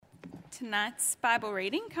Tonight's Bible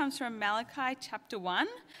reading comes from Malachi chapter 1,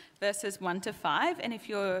 verses 1 to 5. And if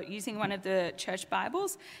you're using one of the church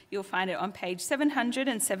Bibles, you'll find it on page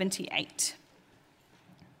 778.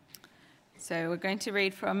 So we're going to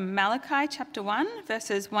read from Malachi chapter 1,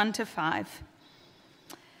 verses 1 to 5.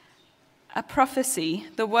 A prophecy,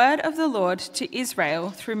 the word of the Lord to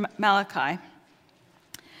Israel through Malachi.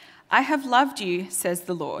 I have loved you, says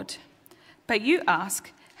the Lord. But you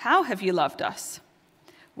ask, how have you loved us?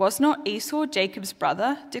 Was not Esau Jacob's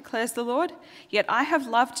brother, declares the Lord? Yet I have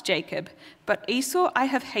loved Jacob, but Esau I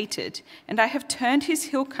have hated, and I have turned his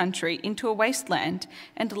hill country into a wasteland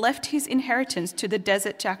and left his inheritance to the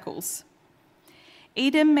desert jackals.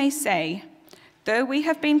 Edom may say, though we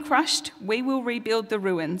have been crushed, we will rebuild the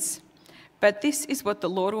ruins. But this is what the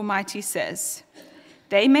Lord Almighty says.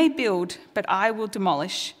 They may build, but I will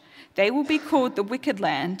demolish. They will be called the wicked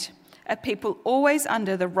land, a people always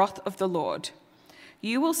under the wrath of the Lord.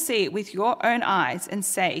 You will see it with your own eyes and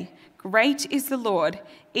say, great is the Lord,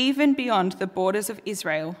 even beyond the borders of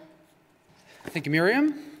Israel. Thank you,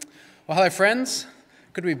 Miriam. Well, hello, friends.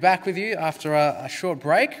 Good to be back with you after a short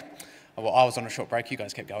break. Well, I was on a short break. You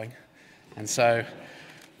guys kept going. And so,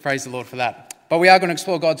 praise the Lord for that. But we are going to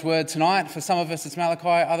explore God's Word tonight. For some of us, it's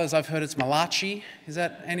Malachi. Others, I've heard it's Malachi. Is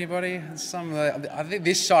that anybody? I think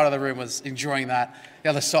this side of the room was enjoying that. The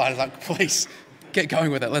other side is like, please, get going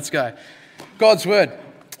with it. Let's go. God's Word.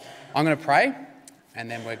 I'm going to pray, and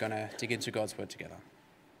then we're going to dig into God's Word together.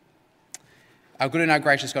 Our good and our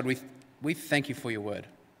gracious God, we thank you for your Word,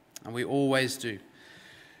 and we always do.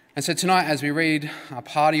 And so tonight, as we read a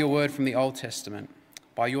part of your Word from the Old Testament,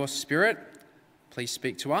 by your Spirit, please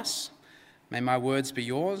speak to us. May my words be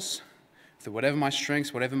yours. Through whatever my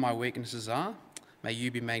strengths, whatever my weaknesses are, may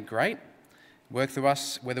you be made great. Work through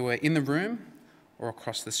us, whether we're in the room or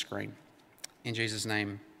across the screen. In Jesus'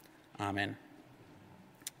 name, amen.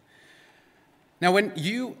 Now,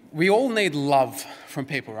 we all need love from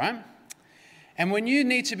people, right? And when you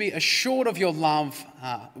need to be assured of your love,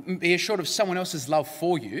 be assured of someone else's love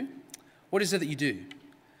for you, what is it that you do?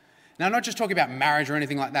 Now, I'm not just talking about marriage or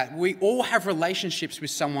anything like that. We all have relationships with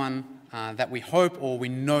someone that we hope or we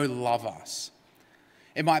know love us.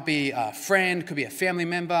 It might be a friend, could be a family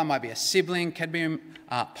member, it might be a sibling, could be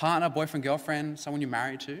a partner, boyfriend, girlfriend, someone you're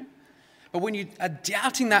married to. But when you are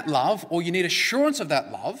doubting that love or you need assurance of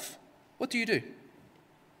that love, what do you do?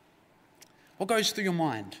 What goes through your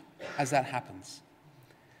mind as that happens?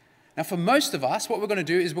 Now, for most of us, what we're going to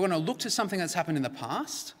do is we're going to look to something that's happened in the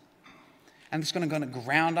past, and it's going to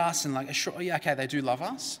ground us and assure, yeah, okay, they do love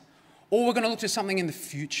us. Or we're going to look to something in the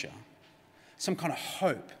future, some kind of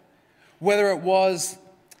hope. Whether it was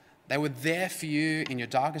they were there for you in your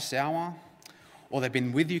darkest hour, or they've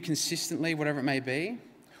been with you consistently, whatever it may be,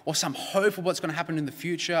 or some hope of what's going to happen in the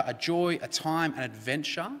future, a joy, a time, an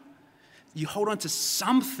adventure. You hold on to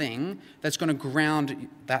something that's going to ground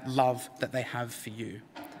that love that they have for you.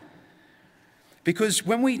 Because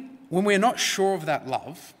when we're not sure of that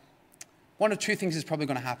love, one of two things is probably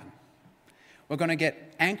going to happen. We're going to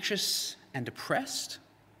get anxious and depressed,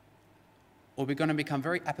 or we're going to become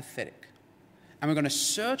very apathetic. And we're going to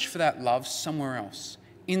search for that love somewhere else,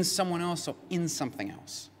 in someone else or in something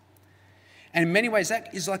else. And in many ways,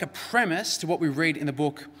 that is like a premise to what we read in the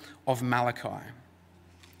book of Malachi.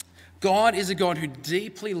 God is a God who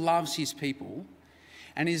deeply loves his people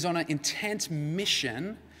and is on an intense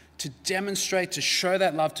mission to demonstrate, to show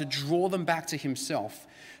that love, to draw them back to himself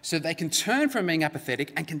so that they can turn from being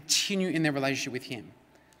apathetic and continue in their relationship with him.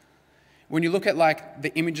 When you look at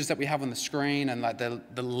the images that we have on the screen and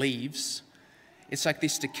the leaves, it's like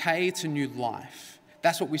this decay to new life.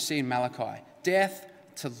 That's what we see in Malachi. Death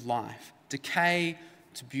to life. Decay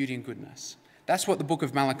to beauty and goodness. That's what the book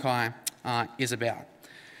of Malachi is about.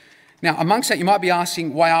 Now, amongst that, you might be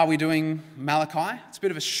asking, why are we doing Malachi? It's a bit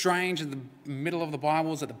of a strange, in the middle of the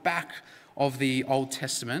Bible, it's at the back of the Old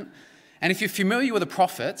Testament. And if you're familiar with the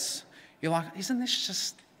prophets, you're like, isn't this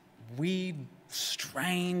just weird,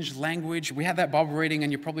 strange language? We had that Bible reading,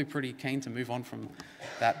 and you're probably pretty keen to move on from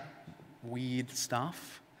that weird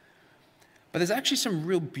stuff. But there's actually some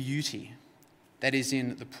real beauty that is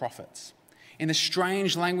in the prophets. In the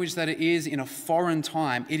strange language that it is in a foreign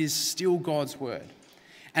time, it is still God's word.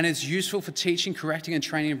 And it's useful for teaching, correcting, and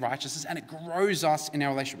training in righteousness, and it grows us in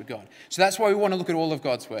our relationship with God. So that's why we want to look at all of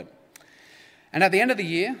God's word. And at the end of the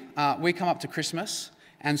year, we come up to Christmas,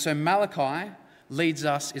 and so Malachi leads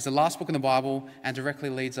us, is the last book in the Bible, and directly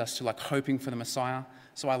leads us to hoping for the Messiah.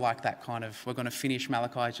 So I like that kind of, we're going to finish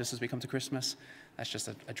Malachi just as we come to Christmas. That's just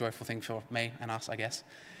a joyful thing for me and us, I guess.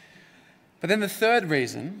 But then the third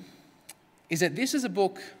reason is that this is a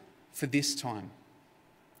book for this time.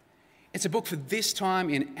 It's a book for this time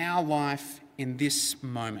in our life, in this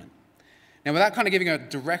moment. Now, without kind of giving a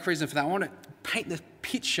direct reason for that, I want to paint the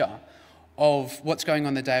picture of what's going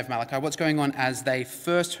on the day of Malachi, what's going on as they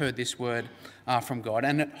first heard this word from God.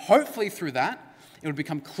 And hopefully through that, it will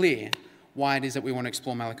become clear why it is that we want to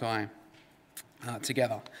explore Malachi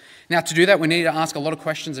together. Now, to do that, we need to ask a lot of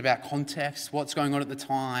questions about context, what's going on at the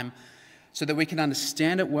time, so that we can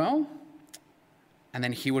understand it well and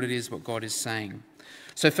then hear what it is, what God is saying.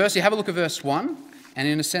 So firstly, have a look at verse 1, and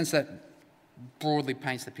in a sense that broadly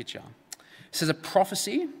paints the picture. It says, a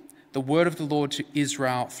prophecy, the word of the Lord to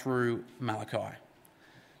Israel through Malachi.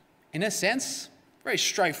 In a sense, very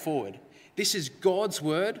straightforward. This is God's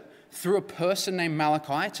word through a person named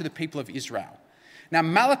Malachi to the people of Israel. Now,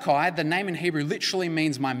 Malachi, the name in Hebrew, literally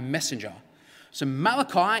means my messenger. So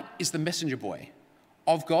Malachi is the messenger boy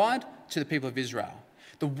of God to the people of Israel.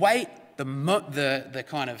 The weight, the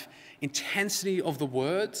kind of intensity of the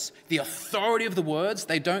words, the authority of the words,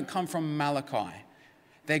 they don't come from Malachi.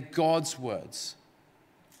 They're God's words.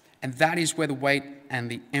 And that is where the weight and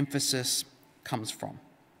the emphasis comes from.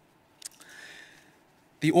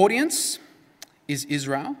 The audience is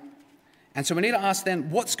Israel. And so we need to ask then,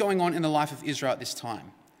 what's going on in the life of Israel at this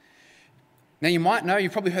time? Now, you might know,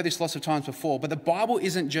 you've probably heard this lots of times before, but the Bible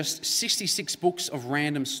isn't just 66 books of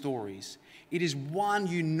random stories. It is one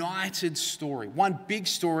united story, one big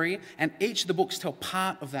story, and each of the books tell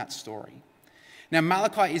part of that story. Now,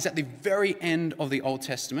 Malachi is at the very end of the Old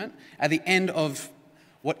Testament, at the end of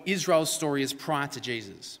what Israel's story is prior to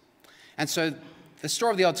Jesus. And so the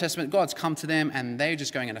story of the Old Testament, God's come to them and they're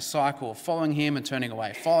just going in a cycle of following him and turning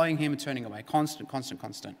away, following him and turning away, constant.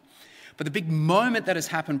 But the big moment that has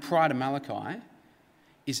happened prior to Malachi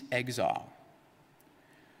is exile.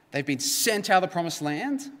 They've been sent out of the promised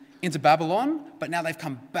land into Babylon, but now they've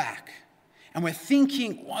come back. And we're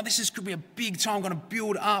thinking, wow, could be a big time, going to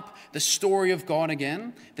build up the story of God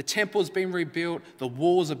again. The temple's been rebuilt, the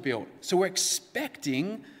walls are built. So we're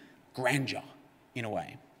expecting grandeur in a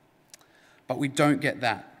way. But we don't get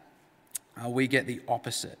that. We get the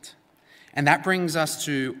opposite. And that brings us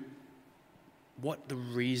to what the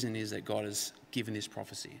reason is that God has given this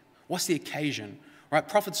prophecy. What's the occasion? Right?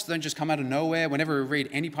 Prophets don't just come out of nowhere. Whenever we read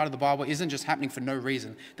any part of the Bible, it isn't just happening for no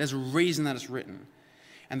reason. There's a reason that it's written.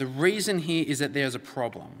 And the reason here is that there's a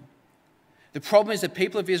problem. The problem is that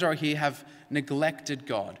people of Israel here have neglected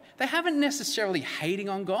God. They haven't necessarily hating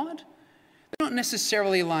on God. They're not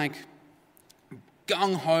necessarily like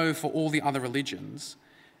gung-ho for all the other religions.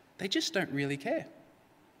 They just don't really care.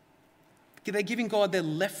 They're giving God their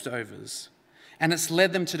leftovers. And it's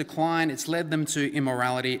led them to decline. It's led them to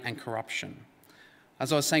immorality and corruption.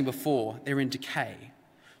 As I was saying before, they're in decay.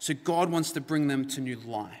 So God wants to bring them to new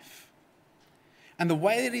life. And the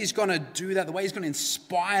way that he's going to do that, the way he's going to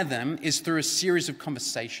inspire them is through a series of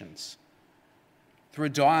conversations, through a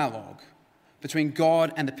dialogue between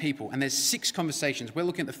God and the people. And there's 6 conversations. We're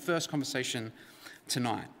looking at the first conversation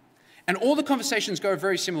tonight. And all the conversations go a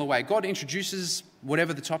very similar way. God introduces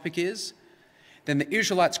whatever the topic is. Then the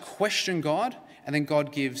Israelites question God, and then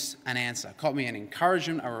God gives an answer. Call me an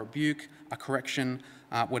encouragement, a rebuke, a correction,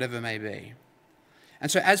 whatever it may be.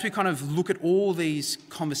 And so as we kind of look at all these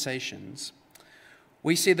conversations,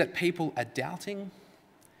 we see that people are doubting,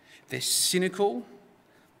 they're cynical,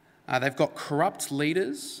 they've got corrupt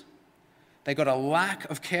leaders, they've got a lack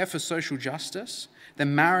of care for social justice, their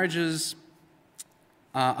marriages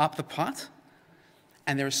are up the putt,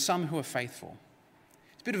 and there are some who are faithful.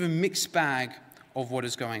 It's a bit of a mixed bag of what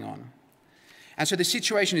is going on. And so the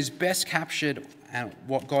situation is best captured, and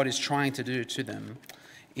what God is trying to do to them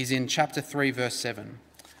is in chapter 3, verse 7,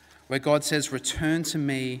 where God says, "Return to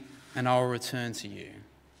me, and I will return to you."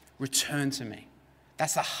 Return to me.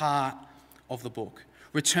 That's the heart of the book.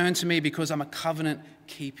 Return to me because I'm a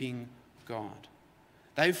covenant-keeping God.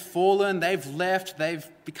 They've fallen, they've left, they've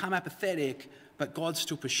become apathetic, but God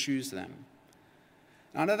still pursues them.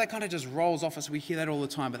 And I know that kind of just rolls off us. We hear that all the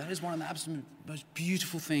time, but that is one of the absolute most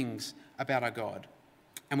beautiful things about our God.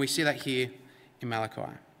 And we see that here in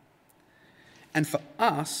Malachi. And for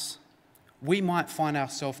us, we might find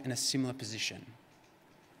ourselves in a similar position.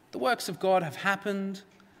 The works of God have happened,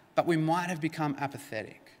 but we might have become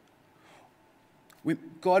apathetic.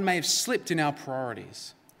 God may have slipped in our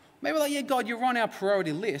priorities. Maybe like, yeah, God, you're on our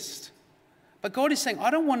priority list. But God is saying,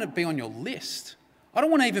 I don't want to be on your list. I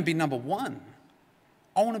don't want to even be number 1.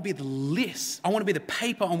 I want to be the list. I want to be the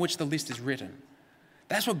paper on which the list is written.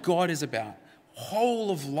 That's what God is about.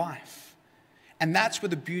 Whole of life. And that's where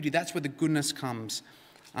the beauty, that's where the goodness comes.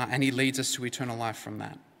 And he leads us to eternal life from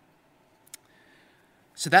that.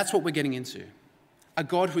 So that's what we're getting into. A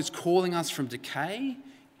God who is calling us from decay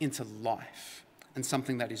into life. and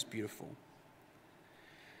something that is beautiful.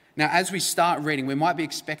 Now, as we start reading, we might be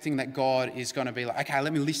expecting that God is going to be like, okay,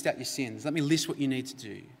 let me list out your sins. Let me list what you need to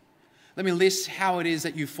do. Let me list how it is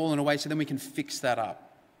that you've fallen away so then we can fix that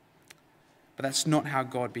up. But that's not how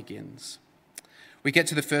God begins. We get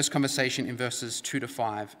to the first conversation in verses 2 to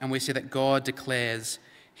 5, and we see that God declares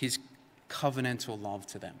his covenantal love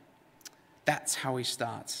to them. That's how he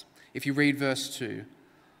starts. If you read verse 2,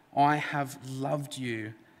 I have loved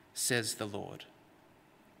you, says the Lord.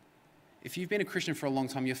 If you've been a Christian for a long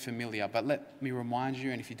time, you're familiar, but let me remind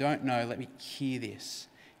you, and if you don't know, let me hear this.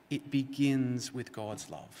 It begins with God's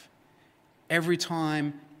love. Every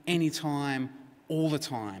time, anytime, all the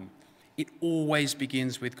time, it always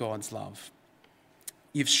begins with God's love.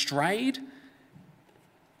 You've strayed,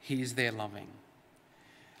 he is there loving.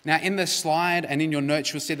 Now, in the slide and in your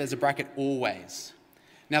notes, you'll see there's a bracket, always.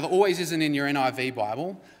 Now, the always isn't in your NIV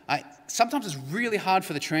Bible. Sometimes it's really hard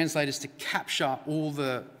for the translators to capture all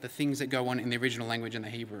the things that go on in the original language in the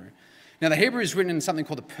Hebrew. Now, the Hebrew is written in something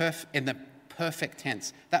called the perfect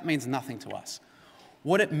tense. That means nothing to us.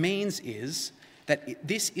 What it means is that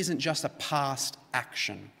this isn't just a past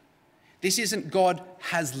action. This isn't God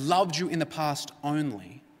has loved you in the past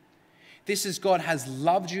only. This is God has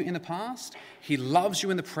loved you in the past, he loves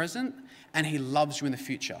you in the present, and he loves you in the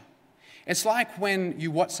future. It's like when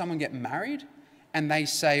you watch someone get married and they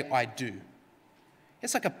say, I do.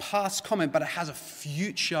 It's like a past comment, but it has a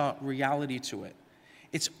future reality to it.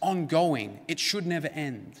 It's ongoing. It should never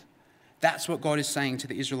end. That's what God is saying to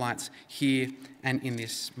the Israelites here and in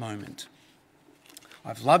this moment.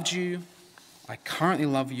 I've loved you, I currently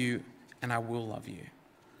love you, and I will love you.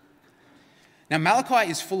 Now, Malachi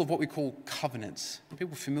is full of what we call covenants. Are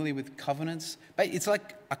people familiar with covenants? But it's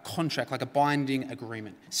like a contract, like a binding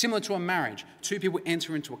agreement. Similar to a marriage. Two people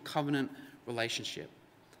enter into a covenant relationship.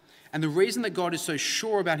 And the reason that God is so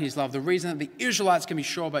sure about his love, the reason that the Israelites can be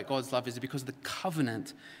sure about God's love is because of the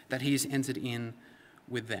covenant that he has entered in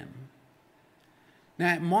with them.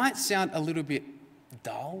 Now, it might sound a little bit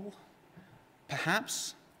dull,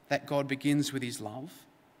 perhaps, that God begins with his love.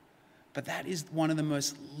 But that is one of the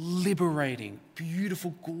most liberating,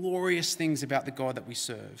 beautiful, glorious things about the God that we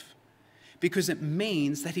serve. Because it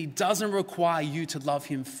means that he doesn't require you to love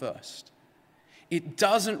him first. It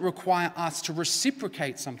doesn't require us to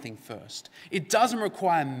reciprocate something first. It doesn't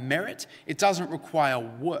require merit. It doesn't require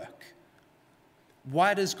work.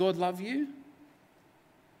 Why does God love you?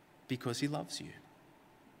 Because he loves you.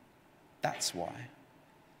 That's why.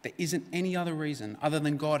 There isn't any other reason other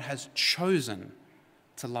than God has chosen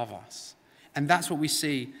to love us. And that's what we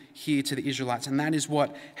see here to the Israelites. And that is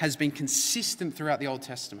what has been consistent throughout the Old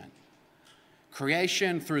Testament.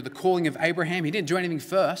 Creation, through the calling of Abraham, he didn't do anything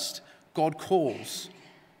first. God calls.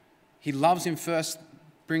 He loves him first,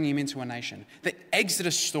 bringing him into a nation. The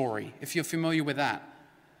Exodus story, if you're familiar with that,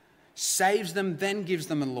 saves them, then gives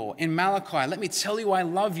them a law. In Malachi, let me tell you I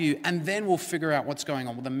love you, and then we'll figure out what's going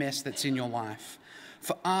on with the mess that's in your life.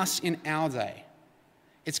 For us in our day,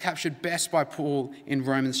 it's captured best by Paul in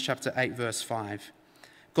Romans chapter 8, verse 5.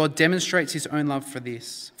 God demonstrates his own love for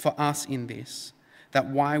us in this, that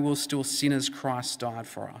while we're still sinners, Christ died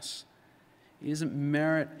for us. It isn't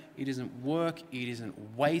merit, it isn't work, it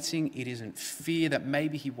isn't waiting, it isn't fear that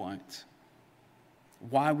maybe he won't.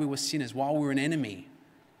 While we were sinners, while we were an enemy,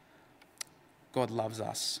 God loves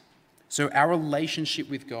us. So our relationship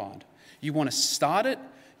with God, you want to start it,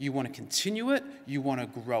 you want to continue it, you want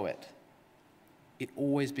to grow it. It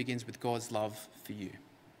always begins with God's love for you.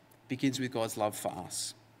 It begins with God's love for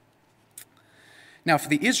us. Now, for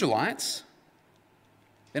the Israelites,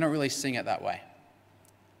 they're not really seeing it that way.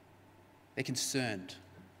 They're concerned.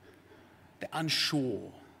 They're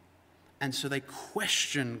unsure. And so they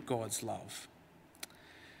question God's love.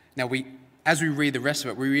 Now, as we read the rest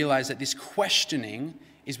of it, we realize that this questioning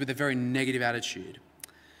is with a very negative attitude.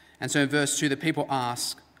 And so in verse 2, the people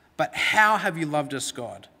ask, but how have you loved us,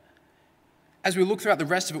 God? As we look throughout the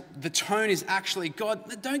rest of it, the tone is actually,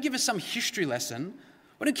 God, don't give us some history lesson.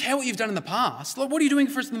 I don't care what you've done in the past. Lord, what are you doing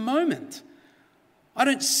for us in the moment? I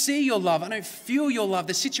don't see your love. I don't feel your love.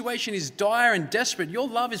 The situation is dire and desperate. Your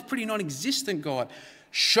love is pretty non-existent, God.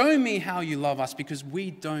 Show me how you love us because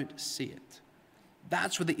we don't see it.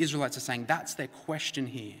 That's what the Israelites are saying. That's their question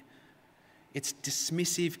here. It's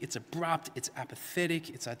dismissive, it's abrupt, it's apathetic,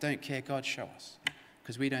 it's I don't care, God, show us,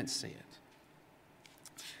 because we don't see it.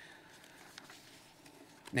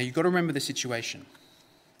 Now, you've got to remember the situation.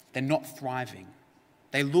 They're not thriving.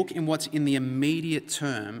 They look in what's in the immediate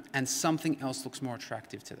term, and something else looks more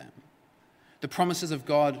attractive to them. The promises of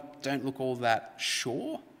God don't look all that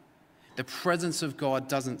sure. The presence of God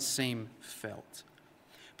doesn't seem felt.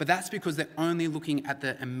 But that's because they're only looking at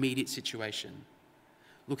the immediate situation.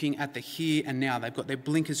 looking at the here and now. They've got their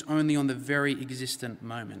blinkers only on the very existent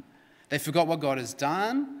moment. They forgot what God has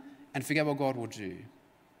done and forget what God will do.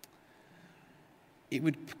 It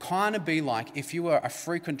would kind of be like if you were a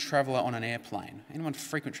frequent traveller on an airplane. Anyone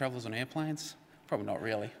frequent travellers on airplanes? Probably not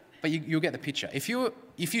really, but you'll get the picture. If you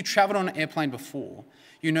travelled on an airplane before,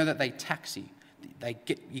 you know that they taxi.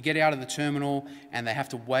 You get out of the terminal and they have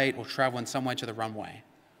to wait or travel in some way to the runway.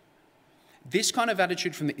 This kind of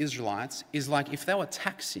attitude from the Israelites is like if they were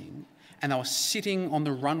taxiing and they were sitting on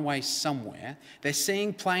the runway somewhere, they're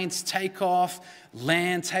seeing planes take off,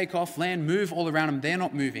 land, move all around them. They're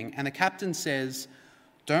not moving. And the captain says,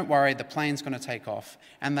 "Don't worry, the plane's going to take off."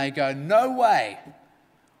 And they go, "No way.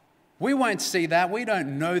 We won't see that. We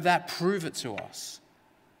don't know that. Prove it to us."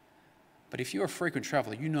 But if you're a frequent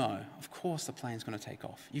traveller, you know, of course the plane's going to take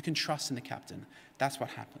off. You can trust in the captain. That's what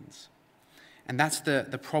happens. And that's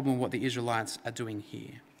the problem what the Israelites are doing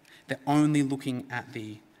here. They're only looking at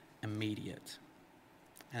the immediate.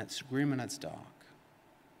 And it's grim and it's dark.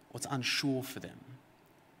 Or it's unsure for them.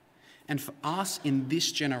 And for us in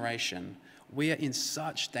this generation, we are in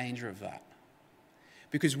such danger of that.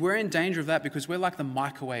 Because we're in danger of that because we're like the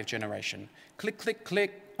microwave generation. Click, click,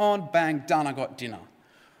 click, on, bang, done, I got dinner.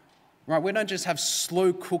 Right? We don't just have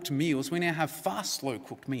slow-cooked meals. We now have fast,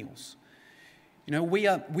 slow-cooked meals. You know,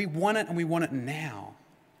 we want it and we want it now.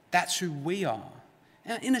 That's who we are.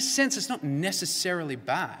 And in a sense, it's not necessarily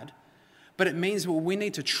bad, but it means we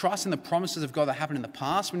need to trust in the promises of God that happened in the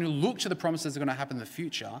past. We need to look to the promises that are going to happen in the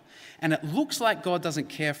future. And it looks like God doesn't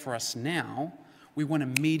care for us now. We want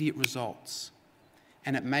immediate results.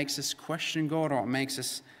 And it makes us question God, or it makes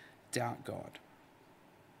us doubt God.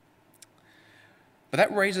 But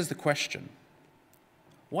that raises the question,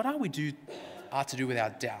 what are to do with our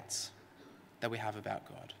doubts that we have about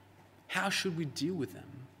God? How should we deal with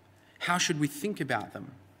them? How should we think about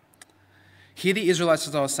them? Here the Israelites,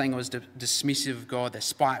 as I was saying, was dismissive of God. They're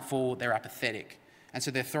spiteful, they're apathetic. And so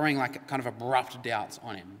they're throwing like kind of abrupt doubts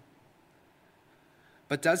on him.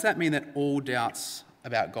 But does that mean that all doubts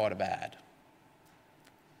about God are bad?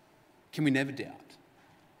 Can we never doubt?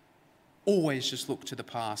 Always just look to the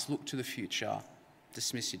past, look to the future,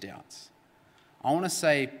 dismiss your doubts. I want to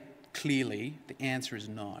say clearly the answer is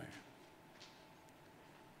no.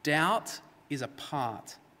 Doubt is a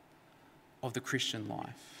part of the Christian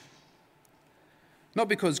life. Not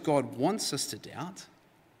because God wants us to doubt,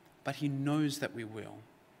 but he knows that we will.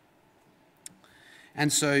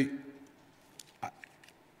 And so,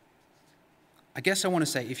 I guess I want to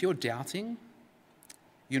say, if you're doubting,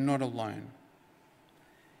 you're not alone.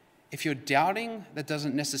 If you're doubting, that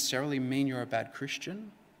doesn't necessarily mean you're a bad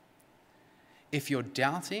Christian. If you're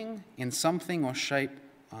doubting in something or shape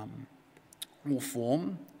or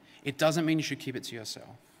form, it doesn't mean you should keep it to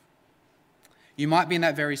yourself. You might be in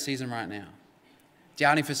that very season right now,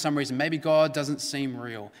 doubting for some reason. Maybe God doesn't seem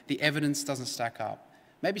real. The evidence doesn't stack up.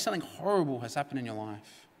 Maybe something horrible has happened in your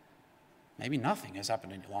life. Maybe nothing has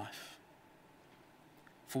happened in your life.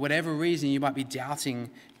 For whatever reason, you might be doubting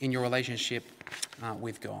in your relationship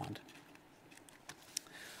with God.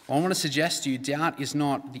 Well, I want to suggest to you, doubt is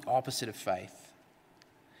not the opposite of faith.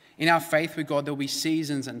 In our faith with God, there will be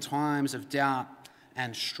seasons and times of doubt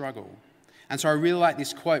and struggle. And so I really like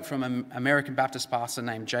this quote from an American Baptist pastor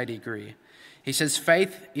named J.D. Greer. He says,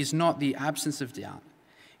 "Faith is not the absence of doubt.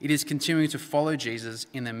 It is continuing to follow Jesus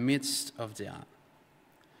in the midst of doubt."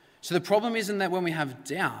 So the problem isn't that when we have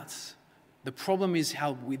doubts, the problem is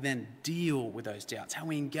how we then deal with those doubts, how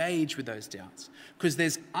we engage with those doubts. Because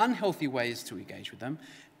there's unhealthy ways to engage with them,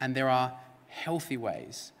 and there are healthy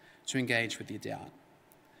ways to engage with your doubt.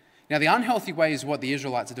 Now, the unhealthy way is what the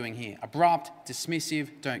Israelites are doing here. Abrupt,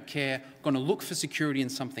 dismissive, don't care, going to look for security in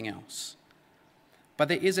something else. But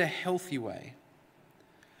there is a healthy way.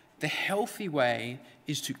 The healthy way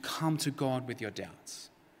is to come to God with your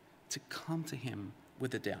doubts, to come to him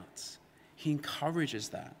with the doubts. He encourages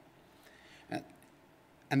that.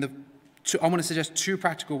 And I want to suggest two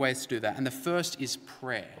practical ways to do that. And the first is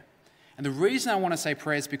prayer. And the reason I want to say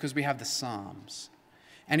prayer is because we have the Psalms.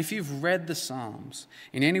 And if you've read the Psalms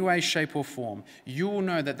in any way, shape, or form, you will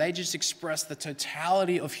know that they just express the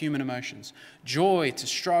totality of human emotions. Joy, to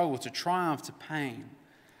struggle, to triumph, to pain.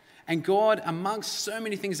 And God, amongst so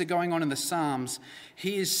many things that are going on in the Psalms,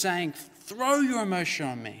 he is saying, throw your emotion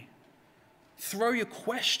on me. Throw your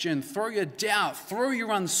question, throw your doubt, throw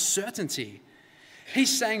your uncertainty.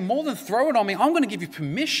 He's saying, more than throw it on me, I'm going to give you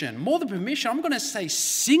permission. More than permission, I'm going to say,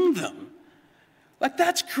 sing them. Like,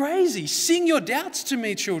 that's crazy. Sing your doubts to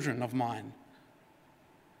me, children of mine.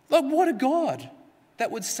 Like, what a God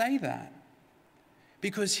that would say that.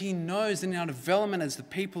 Because he knows that in our development as the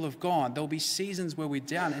people of God, there'll be seasons where we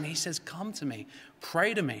doubt. And he says, come to me,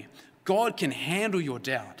 pray to me. God can handle your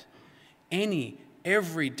doubt.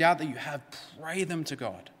 Every doubt that you have, pray them to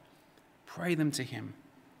God. Pray them to him.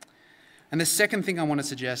 And the second thing I want to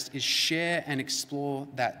suggest is share and explore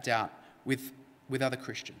that doubt with other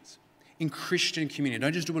Christians. In Christian community.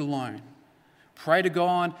 Don't just do it alone. Pray to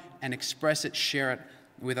God and express it, share it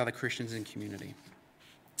with other Christians in community.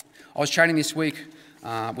 I was chatting this week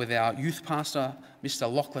with our youth pastor,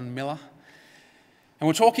 Mr. Lachlan Miller, and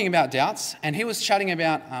we're talking about doubts, and he was chatting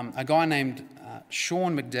about a guy named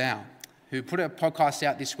Sean McDowell, who put a podcast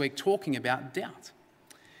out this week talking about doubt.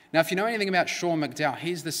 Now, if you know anything about Sean McDowell,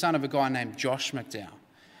 he's the son of a guy named Josh McDowell.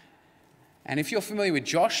 And if you're familiar with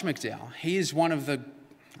Josh McDowell, he is one of the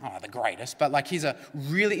greatest, but he's a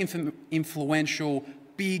really influential,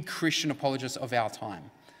 big Christian apologist of our time.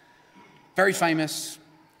 Very famous,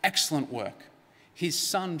 excellent work. His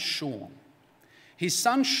son Sean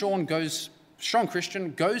strong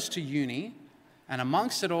Christian, goes to uni, and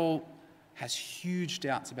amongst it all, has huge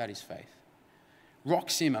doubts about his faith.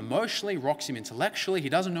 Rocks him emotionally, rocks him intellectually. He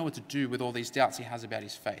doesn't know what to do with all these doubts he has about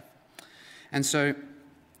his faith. And so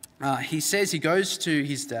he goes to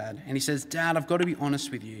his dad, and he says, Dad, I've got to be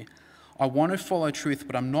honest with you. I want to follow truth,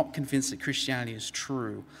 but I'm not convinced that Christianity is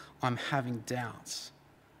true. I'm having doubts.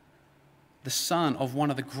 The son of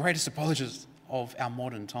one of the greatest apologists of our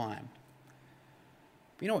modern time.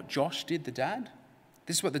 But you know what Josh did, the dad?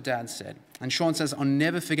 This is what the dad said. And Sean says, I'll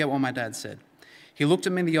never forget what my dad said. He looked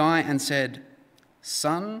at me in the eye and said,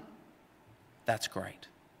 Son, that's great.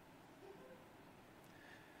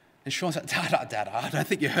 And Sean said, Dad, I don't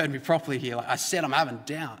think you heard me properly here. I said I'm having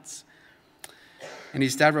doubts. And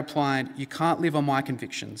his dad replied, you can't live on my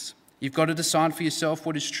convictions. You've got to decide for yourself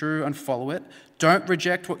what is true and follow it. Don't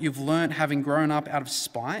reject what you've learned having grown up out of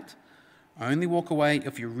spite. Only walk away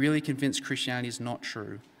if you're really convinced Christianity is not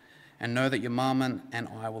true. And know that your mum and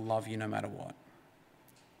I will love you no matter what.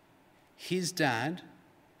 His dad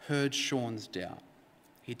heard Sean's doubt.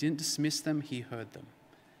 He didn't dismiss them, he heard them.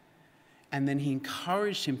 And then he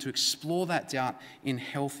encouraged him to explore that doubt in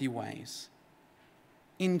healthy ways,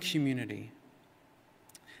 in community.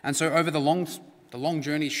 And so over the long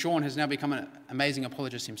journey, Sean has now become an amazing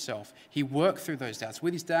apologist himself. He worked through those doubts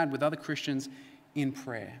with his dad, with other Christians, in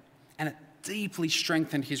prayer. And it deeply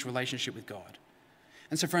strengthened his relationship with God.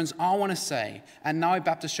 And so, friends, I want to say, at Narwee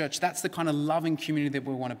Baptist Church, that's the kind of loving community that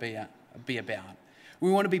we want to be about. We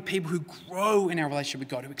want to be people who grow in our relationship with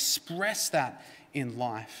God, who express that in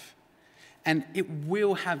life. And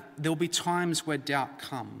there'll be times where doubt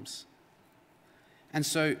comes. And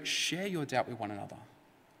so share your doubt with one another.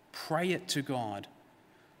 Pray it to God.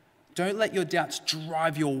 Don't let your doubts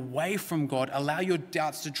drive you away from God. Allow your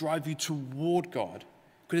doubts to drive you toward God.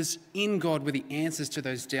 Because it's in God where the answers to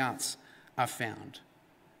those doubts are found.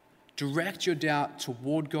 Direct your doubt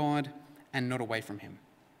toward God and not away from him.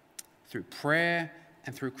 Through prayer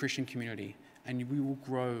and through Christian community. And you will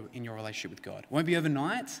grow in your relationship with God. It won't be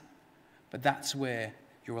overnight, but that's where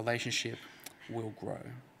your relationship will grow.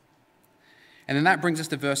 And then that brings us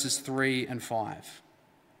to verses 3 and 5.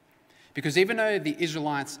 Because even though the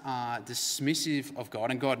Israelites are dismissive of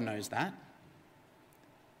God, and God knows that,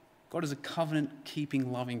 God is a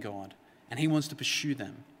covenant-keeping, loving God, and he wants to pursue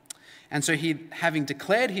them. And so he, having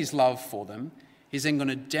declared his love for them, he's then going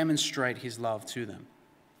to demonstrate his love to them.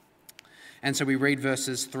 And so we read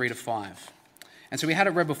verses 3 to 5. And so we had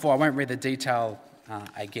it read before. I won't read the detail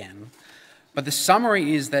again. But the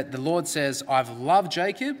summary is that the Lord says, I've loved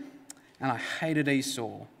Jacob and I hated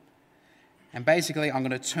Esau. And basically, I'm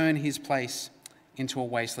going to turn his place into a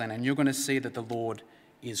wasteland, and you're going to see that the Lord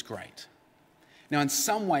is great. Now, in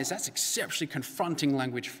some ways, that's exceptionally confronting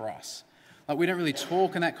language for us. Like, we don't really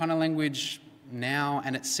talk in that kind of language now,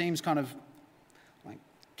 and it seems kind of like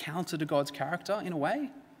counter to God's character in a way.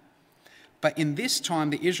 But in this time,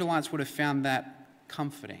 the Israelites would have found that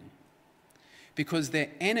comforting, because their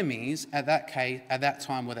enemies at that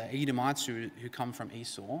time were the Edomites who come from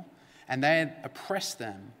Esau, and they had oppressed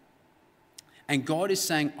them. And God is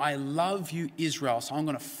saying, I love you, Israel, so I'm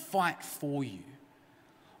going to fight for you.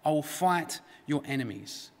 I will fight your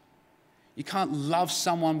enemies. You can't love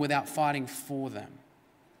someone without fighting for them.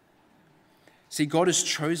 See, God has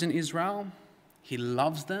chosen Israel. He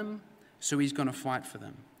loves them, so he's going to fight for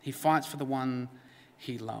them. He fights for the one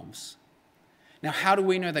he loves. Now, how do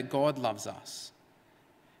we know that God loves us?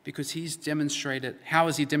 Because how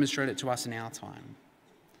has he demonstrated it to us in our time?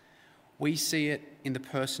 We see it in the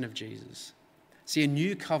person of Jesus. See, a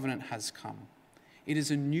new covenant has come. It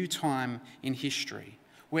is a new time in history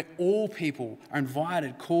where all people are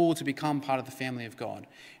invited, called to become part of the family of God.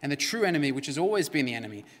 And the true enemy, which has always been the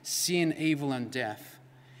enemy, sin, evil, and death,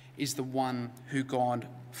 is the one who God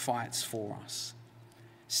fights for us.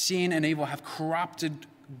 Sin and evil have corrupted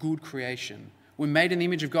good creation. We're made in the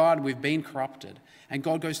image of God, we've been corrupted. And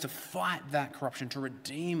God goes to fight that corruption, to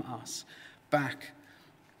redeem us back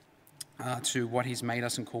to what he's made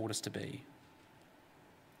us and called us to be.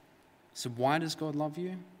 So why does God love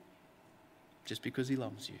you? Just because he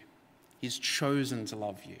loves you. He's chosen to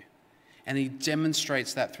love you. And he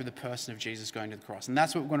demonstrates that through the person of Jesus going to the cross. And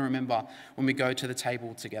that's what we're going to remember when we go to the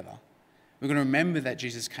table together. We're going to remember that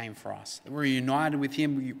Jesus came for us, that we're united with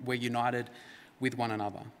him, we're united with one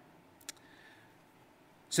another.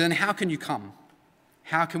 So then how can you come?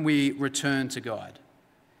 How can we return to God?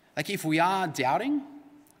 Like if we are doubting,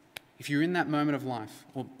 if you're in that moment of life,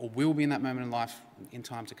 or will be in that moment in life in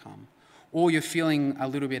time to come, or you're feeling a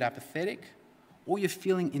little bit apathetic, or you're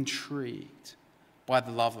feeling intrigued by the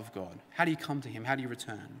love of God, how do you come to him? How do you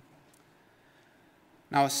return?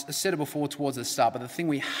 Now, I said it before towards the start, but the thing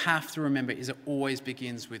we have to remember is it always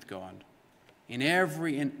begins with God. In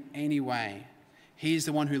every and any way, he's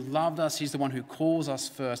the one who loved us, he's the one who calls us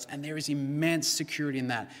first, and there is immense security in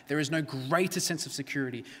that. There is no greater sense of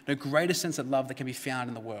security, no greater sense of love that can be found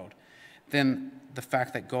in the world than the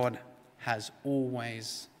fact that God has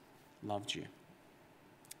always loved you.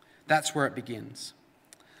 That's where it begins.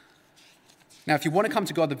 Now, if you want to come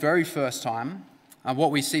to God the very first time,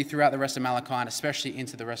 what we see throughout the rest of Malachi, and especially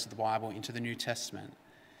into the rest of the Bible, into the New Testament,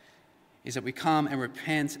 is that we come and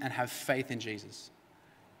repent and have faith in Jesus.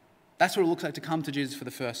 That's what it looks like to come to Jesus for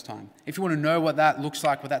the first time. If you want to know what that looks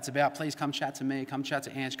like, what that's about, please come chat to me, come chat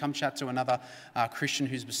to Ange, come chat to another Christian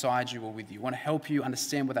who's beside you or with you. I want to help you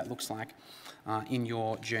understand what that looks like in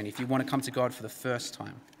your journey, if you want to come to God for the first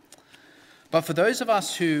time. But for those of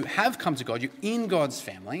us who have come to God, you're in God's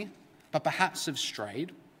family, but perhaps have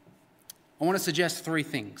strayed, I want to suggest three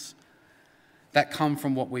things that come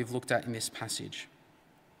from what we've looked at in this passage.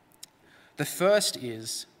 The first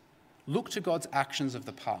is, look to God's actions of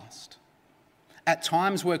the past. At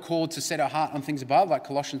times we're called to set our heart on things above, like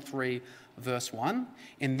Colossians 3, verse 1.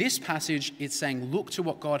 In this passage, it's saying, look to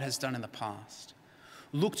what God has done in the past.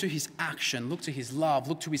 Look to his action, look to his love,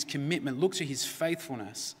 look to his commitment, look to his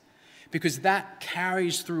faithfulness. Because that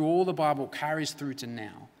carries through all the Bible, carries through to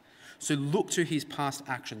now. So look to his past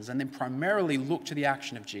actions, and then primarily look to the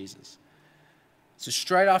action of Jesus. So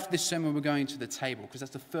straight after this sermon, we're going to the table, because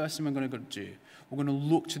that's the first thing we're going to do. We're going to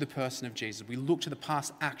look to the person of Jesus. We look to the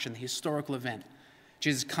past action, the historical event.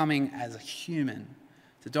 Jesus coming as a human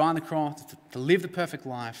to die on the cross, to live the perfect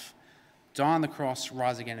life, die on the cross,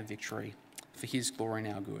 rise again in victory for his glory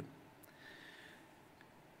and our good.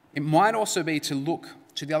 It might also be to look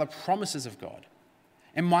to the other promises of God.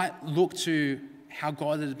 It might look to how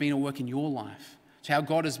God has been at work in your life, to how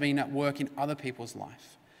God has been at work in other people's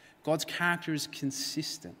life. God's character is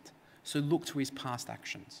consistent, so look to his past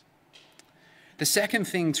actions. The second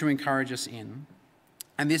thing to encourage us in,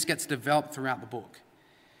 and this gets developed throughout the book,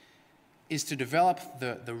 is to develop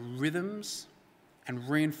the rhythms and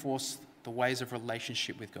reinforce the ways of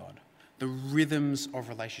relationship with God. The rhythms of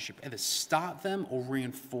relationship. Either start them or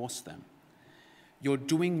reinforce them. You're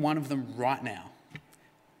doing one of them right now.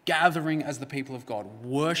 Gathering as the people of God,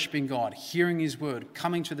 worshipping God, hearing his word,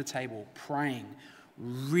 coming to the table, praying.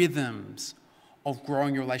 Rhythms of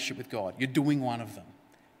growing your relationship with God. You're doing one of them.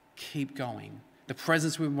 Keep going. The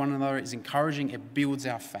presence with one another is encouraging. It builds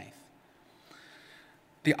our faith.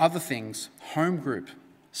 The other things, home group,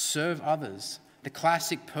 serve others, the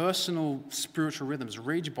classic personal spiritual rhythms,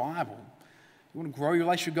 read your Bible. You want to grow your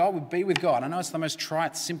relationship with God? Well, be with God. I know it's the most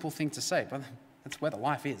trite, simple thing to say, but that's where the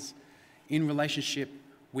life is, in relationship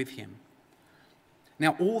with him.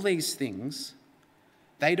 Now, all these things,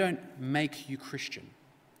 they don't make you Christian,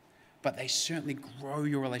 but they certainly grow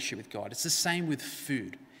your relationship with God. It's the same with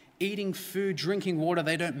food. Eating food, drinking water,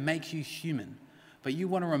 they don't make you human. But you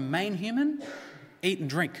want to remain human? Eat and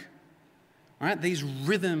drink. All right? These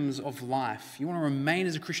rhythms of life. You want to remain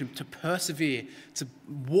as a Christian, to persevere, to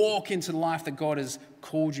walk into the life that God has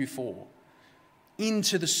called you for,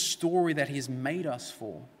 into the story that he has made us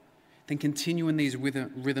for. Then continue in these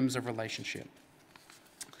rhythms of relationship.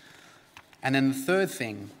 And then the third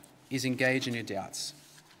thing is engage in your doubts.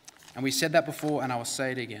 And we said that before, and I will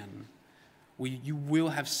say it again. You will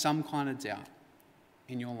have some kind of doubt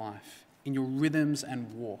in your life, in your rhythms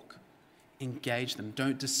and walk. Engage them.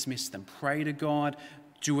 Don't dismiss them. Pray to God.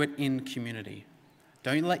 Do it in community.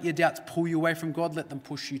 Don't let your doubts pull you away from God. Let them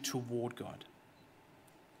push you toward God.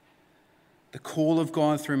 The call of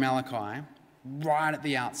God through Malachi, right at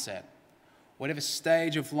the outset, whatever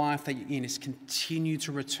stage of life that you're in, is continue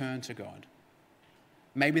to return to God.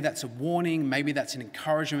 Maybe that's a warning, maybe that's an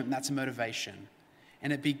encouragement, and that's a motivation.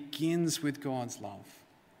 And it begins with God's love.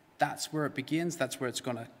 That's where it begins, that's where it's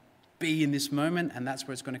going to be in this moment, and that's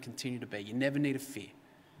where it's going to continue to be. You never need to fear.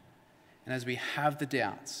 And as we have the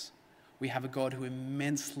doubts, we have a God who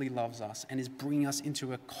immensely loves us and is bringing us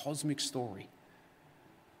into a cosmic story.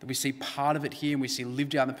 That we see part of it here and we see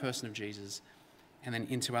lived out in the person of Jesus, and then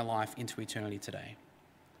into our life, into eternity today.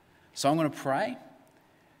 So I'm going to pray.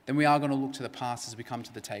 Then we are going to look to the past as we come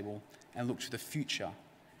to the table and look to the future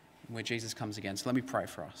where Jesus comes again. So let me pray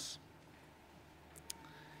for us.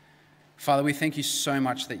 Father, we thank you so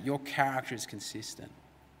much that your character is consistent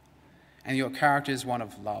and your character is one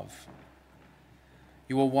of love.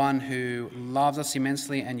 You are one who loves us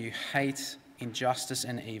immensely and you hate injustice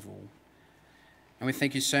and evil. And we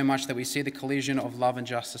thank you so much that we see the collision of love and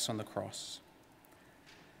justice on the cross.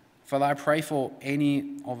 Father, I pray for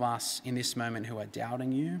any of us in this moment who are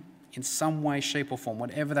doubting you in some way, shape or form,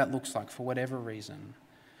 whatever that looks like, for whatever reason.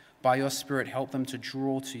 By your Spirit, help them to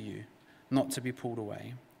draw to you, not to be pulled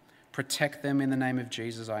away. Protect them in the name of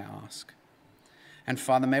Jesus, I ask. And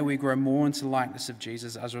Father, may we grow more into the likeness of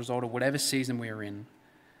Jesus as a result of whatever season we are in.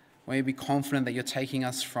 May we be confident that you're taking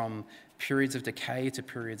us from periods of decay to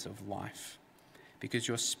periods of life, because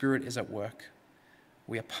your Spirit is at work.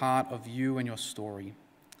 We are part of you and your story,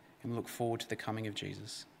 and we look forward to the coming of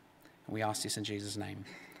Jesus. And we ask this in Jesus' name.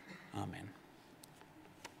 Amen.